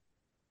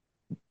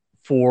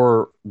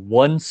 for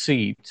one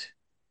seat,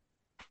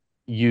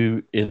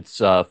 it's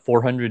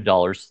 $400,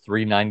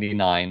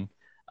 $399,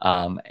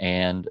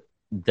 and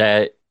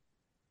that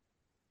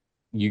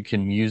you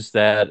can use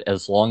that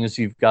as long as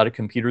you've got a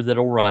computer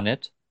that'll run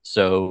it.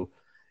 So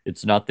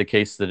it's not the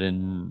case that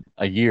in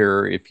a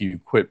year, if you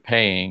quit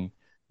paying,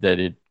 that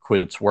it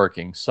quits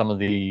working. Some of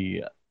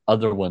the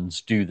other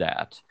ones do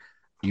that.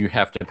 You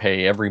have to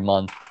pay every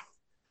month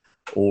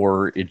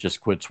or it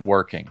just quits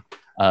working.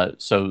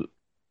 So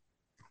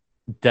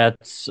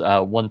that's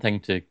one thing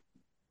to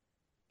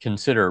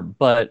consider.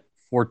 But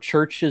for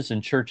churches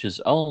and churches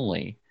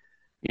only,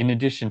 in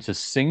addition to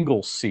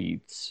single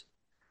seats,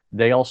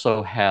 they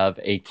also have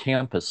a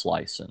campus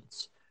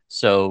license.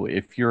 So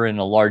if you're in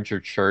a larger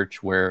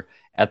church where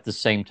at the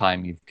same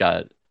time you've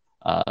got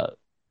uh,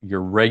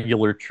 your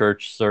regular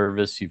church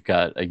service, you've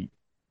got a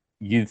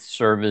youth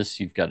service,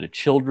 you've got a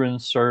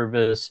children's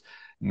service,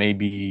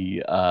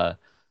 maybe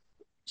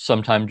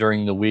sometime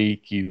during the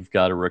week you've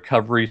got a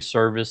recovery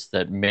service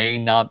that may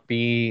not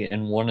be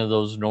in one of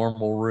those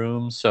normal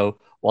rooms. So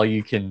while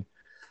you can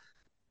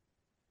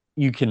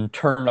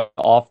turn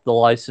off the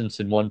license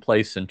in one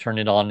place and turn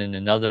it on in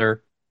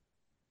another,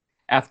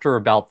 after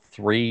about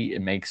three,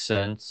 it makes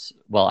sense.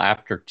 Well,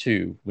 after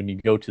two, when you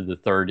go to the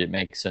third, it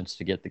makes sense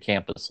to get the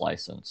campus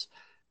license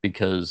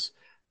because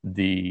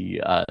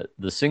the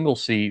single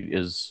seat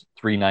is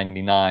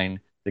 $399.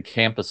 The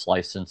campus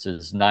license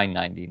is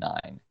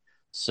 $999.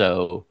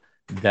 So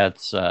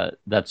that's a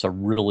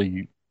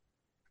really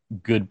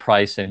good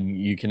price, and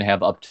you can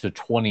have up to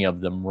 20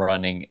 of them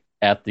running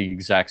at the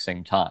exact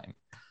same time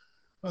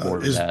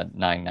for Is that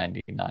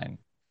 $999.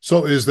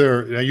 so is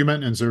there, you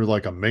mentioned, is there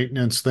like a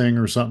maintenance thing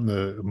or something,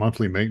 the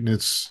monthly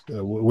maintenance?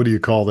 What do you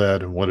call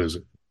that and what is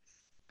it?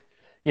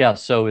 Yeah,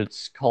 so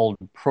it's called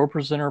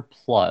ProPresenter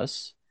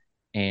Plus,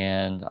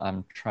 and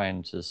I'm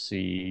trying to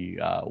see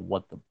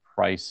what the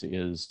price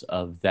is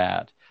of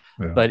that.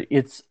 Yeah. But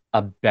it's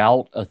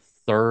about a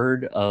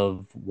third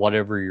of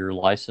whatever your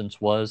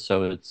license was.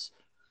 So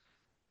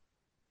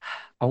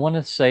I want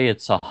to say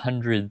it's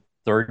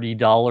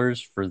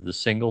 $130 for the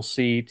single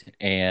seat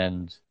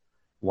and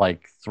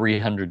like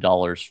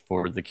 $300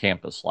 for the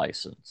campus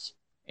license.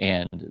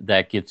 And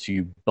that gets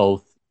you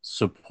both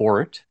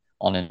support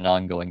on an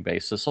ongoing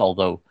basis.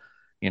 Although,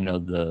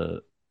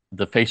 the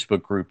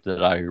Facebook group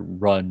that I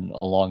run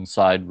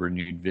alongside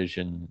Renewed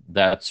Vision,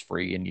 that's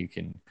free, and you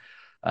can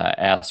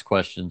ask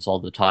questions all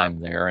the time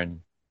there,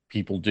 and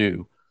people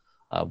do.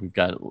 We've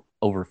got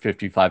over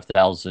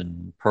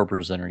 55,000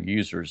 ProPresenter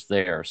users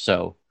there,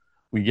 so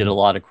we get a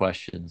lot of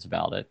questions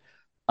about it.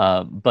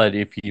 But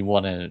if you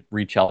want to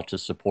reach out to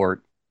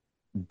support,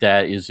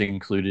 that is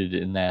included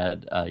in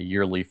that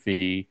yearly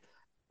fee,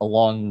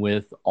 along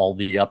with all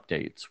the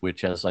updates,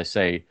 which, as I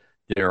say,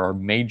 there are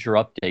major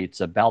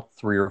updates about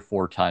 3 or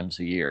 4 times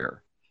a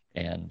year.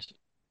 And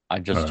I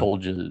just Right.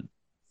 told you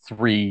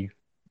three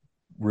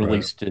Right.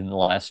 released in the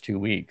last 2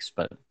 weeks,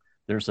 but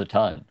there's a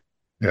ton.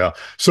 Yeah.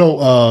 So,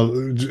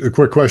 a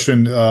quick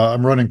question.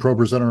 I'm running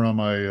ProPresenter on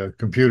my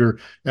computer,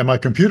 and my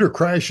computer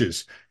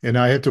crashes, and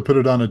I have to put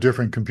it on a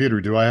different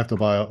computer. Do I have to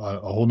buy a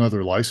whole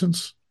nother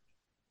license?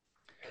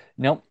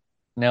 Nope,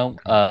 no.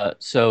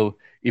 So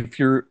if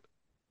you're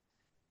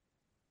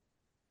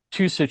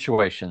two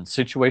situations.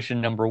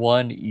 Situation number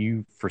one,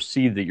 you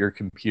foresee that your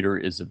computer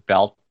is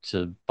about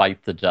to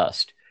bite the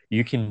dust.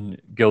 You can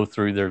go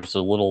through, there's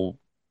a little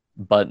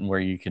button where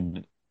you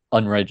can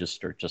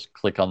unregister. Just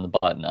click on the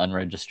button,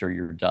 unregister,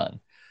 you're done.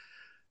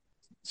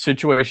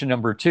 Situation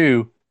number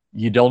two,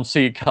 you don't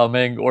see it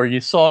coming, or you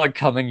saw it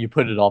coming, you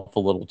put it off a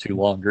little too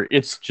longer.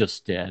 It's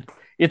just dead.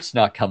 It's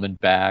not coming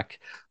back.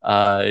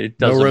 It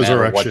No doesn't matter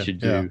what resurrection.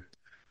 you Yeah. do.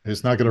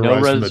 It's not going to No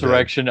rise from the dead.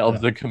 resurrection of Yeah.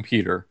 the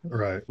computer.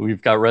 Right.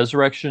 We've got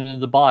resurrection of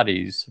the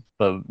bodies,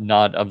 but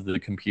not of the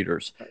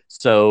computers.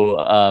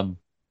 So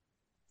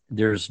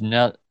there's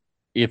not.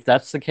 If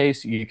that's the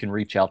case, you can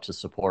reach out to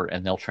support,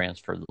 and they'll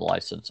transfer the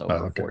license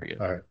over Okay. for you.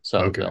 All right. So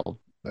Okay. they'll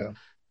Yeah.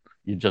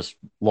 you just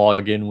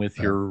log in with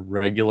Yeah. your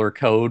regular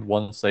code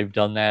once they've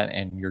done that,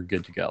 and you're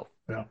good to go.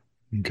 Yeah.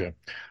 Okay.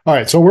 All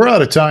right. So we're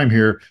out of time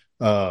here.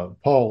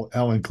 Paul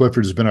Alan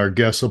Clifford has been our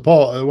guest. So,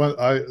 Paul,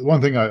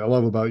 one thing I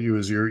love about you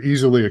is you're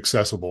easily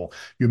accessible.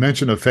 You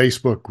mentioned a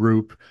Facebook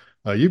group.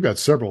 You've got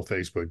several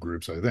Facebook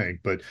groups, I think.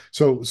 But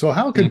so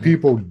how can Mhm.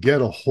 people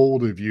get a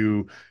hold of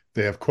you?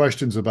 They have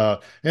questions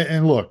about.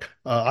 And look,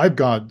 I've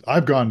gone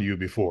to you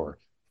before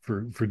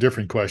for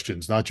different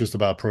questions, not just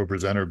about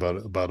ProPresenter, but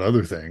about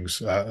other things.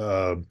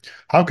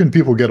 How can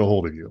people get a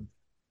hold of you?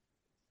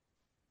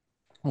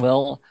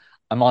 Well,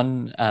 I'm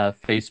on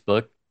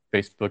Facebook,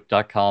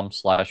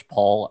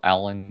 facebook.com/Paul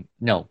Allen.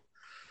 No,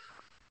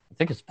 I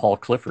think it's Paul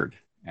Clifford,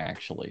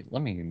 actually.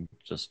 Let me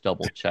just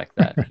double check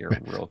that here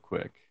real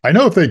quick. I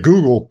know if they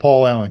Google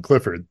Paul Allen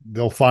Clifford,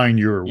 they'll find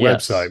your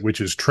website, Yes,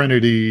 which is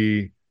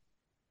Trinity.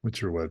 What's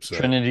your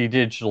website?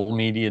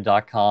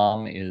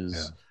 trinitydigitalmedia.com Yeah.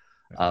 is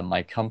Yeah.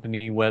 my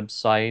company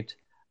website,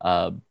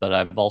 but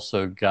I've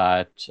also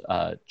got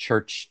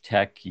Church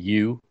Tech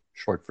U,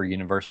 short for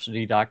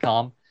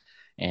university.com,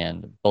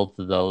 and both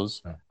of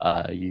those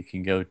Yeah. you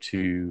can go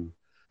to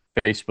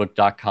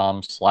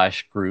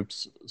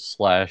facebook.com/groups/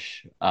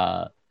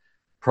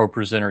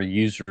 ProPresenter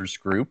users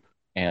group,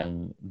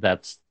 and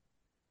that's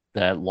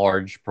that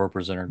large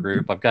ProPresenter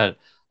group. I've got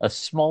a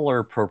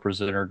smaller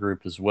ProPresenter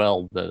group as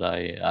well that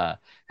I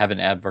haven't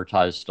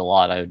advertised a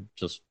lot. I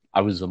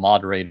was a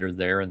moderator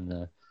there, and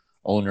the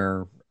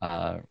owner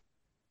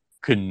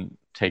couldn't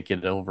take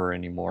it over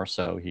anymore,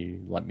 so he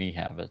let me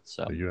have it.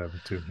 So You have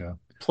it too. Yeah.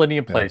 plenty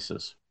of Yeah.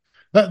 places.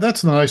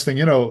 That's the nice thing.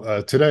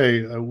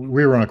 Today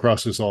we run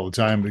across this all the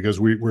time because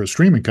we're a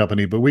streaming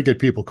company, but we get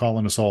people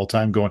calling us all the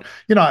time going,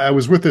 I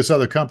was with this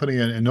other company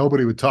and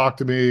nobody would talk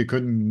to me.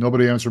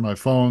 Nobody answer my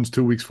phones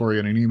 2 weeks before I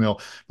get an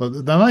email.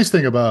 But the nice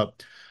thing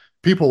about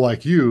people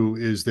like you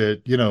is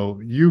that,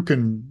 you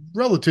can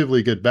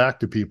relatively get back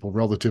to people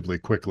relatively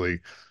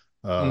quickly,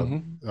 uh, Hmm.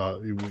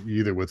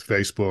 either with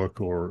Facebook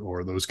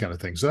or those kind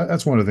of things.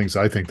 That's one of the things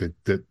I think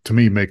that to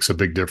me makes a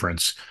big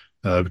difference.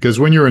 Because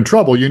when you're in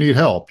trouble, you need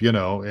help,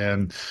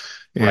 and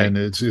Right.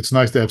 it's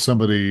nice to have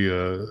somebody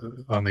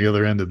on the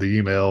other end of the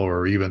email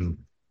or even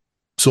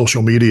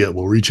social media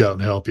will reach out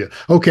and help you.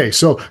 Okay,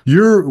 so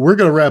we're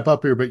going to wrap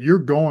up here, but you're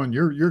going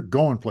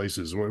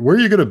places. Where are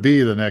you going to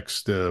be the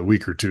next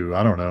week or two?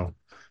 I don't know.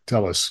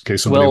 Tell us in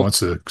case somebody Well, wants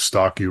to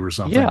stalk you or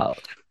something. yeah.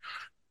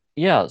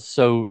 Yeah,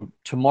 so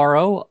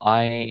tomorrow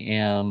I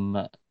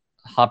am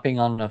hopping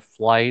on a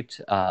flight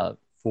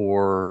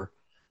for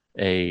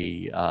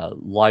a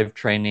live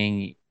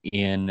training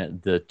in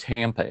the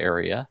Tampa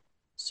area.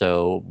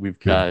 So we've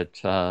Good.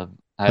 got,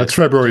 That's I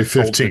February just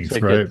sold the 15th,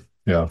 right? ticket.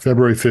 Yeah,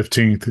 February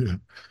 15th.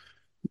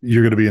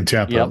 You're going to be in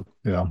Tampa. Yep.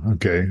 Yeah.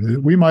 Okay.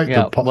 We might,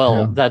 Yeah.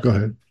 Well, yeah, go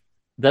ahead.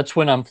 that's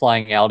when I'm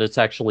flying out. It's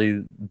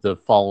actually the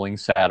following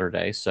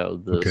Saturday,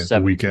 so the Okay. The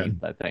 17th, weekend.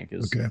 I think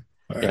is. Okay.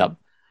 All right. Yep.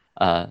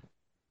 Uh,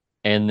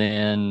 and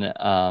then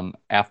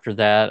after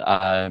that,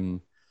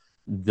 I'm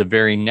the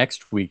very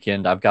next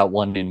weekend, I've got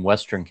one in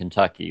Western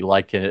Kentucky,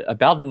 like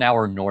about an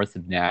hour north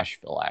of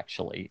Nashville,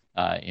 actually,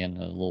 in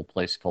a little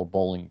place called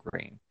Bowling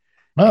Green.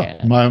 Oh,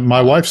 And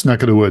my wife's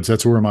neck of the woods.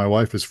 That's where my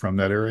wife is from,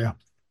 that area.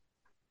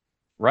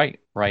 right,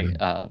 Yeah.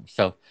 right.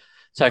 So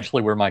it's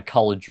actually where my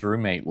college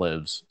roommate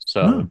lives.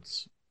 So Oh,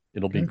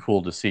 it'll be okay.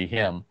 cool to see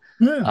him.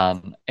 Yeah.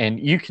 And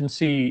you can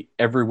see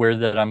everywhere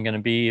that I'm going to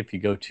be if you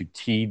go to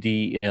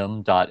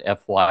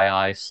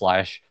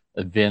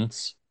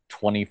tdm.fyi/events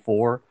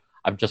 24.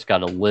 I've just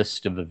got a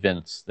list of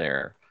events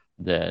there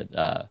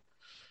that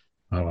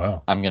Oh,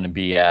 wow. I'm going to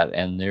be at,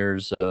 and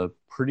there's a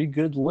pretty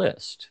good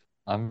list.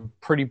 I'm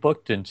pretty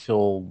booked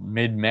until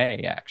mid-May,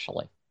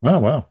 actually. Wow.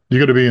 Wow. You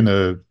going to be in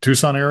the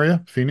Tucson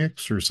area,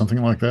 Phoenix, or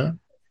something like that?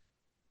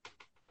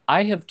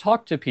 I have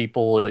talked to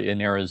people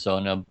in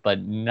Arizona, but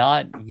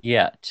not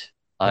yet.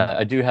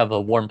 I do have a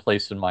warm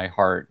place in my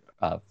heart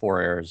for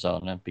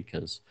Arizona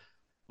because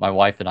my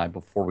wife and I,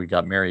 before we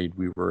got married,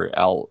 we were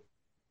out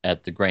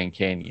at the Grand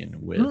Canyon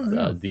with Oh,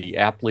 yeah. the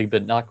aptly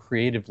but not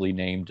creatively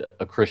named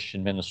A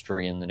Christian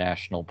Ministry in the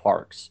National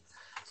Parks.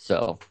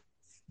 So,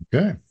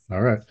 Okay.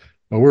 All right.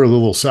 Well, we're a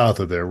little south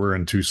of there. We're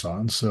in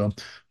Tucson. So,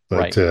 but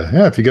right.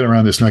 yeah, if you get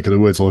around this neck of the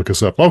woods, look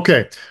us up.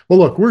 Okay. Well,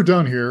 look, we're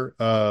done here.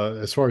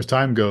 As far as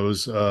time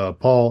goes,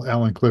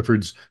 Alan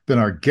Clifford's been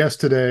our guest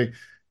today.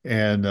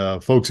 And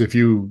folks, if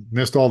you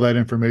missed all that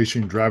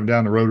information, driving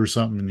down the road or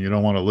something, and you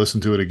don't want to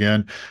listen to it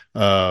again,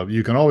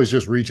 you can always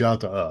just reach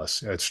out to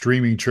us at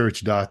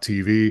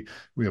streamingchurch.tv.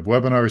 We have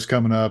webinars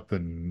coming up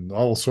and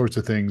all sorts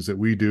of things that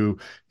we do.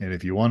 And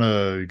if you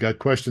got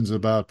questions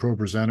about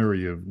ProPresenter or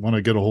you want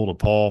to get a hold of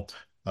Paul,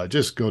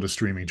 just go to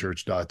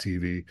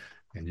streamingchurch.tv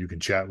and you can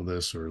chat with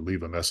us or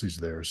leave a message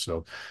there.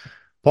 So,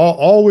 Paul,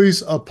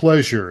 always a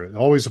pleasure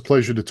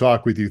to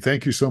talk with you.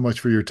 Thank you so much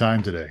for your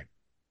time today.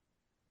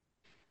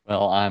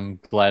 Well, I'm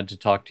glad to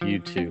talk to you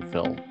too,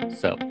 Phil.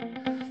 So,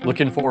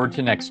 looking forward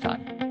to next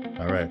time.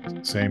 All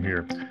right, same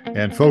here.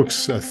 And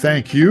folks,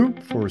 thank you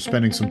for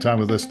spending some time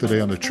with us today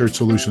on the Church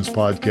Solutions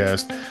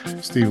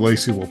Podcast. Steve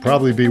Lacey will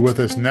probably be with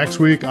us next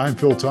week. I'm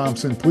Phil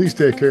Thompson. Please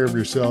take care of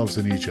yourselves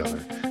and each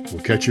other.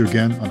 We'll catch you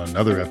again on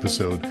another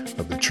episode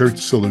of the Church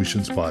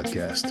Solutions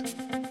Podcast.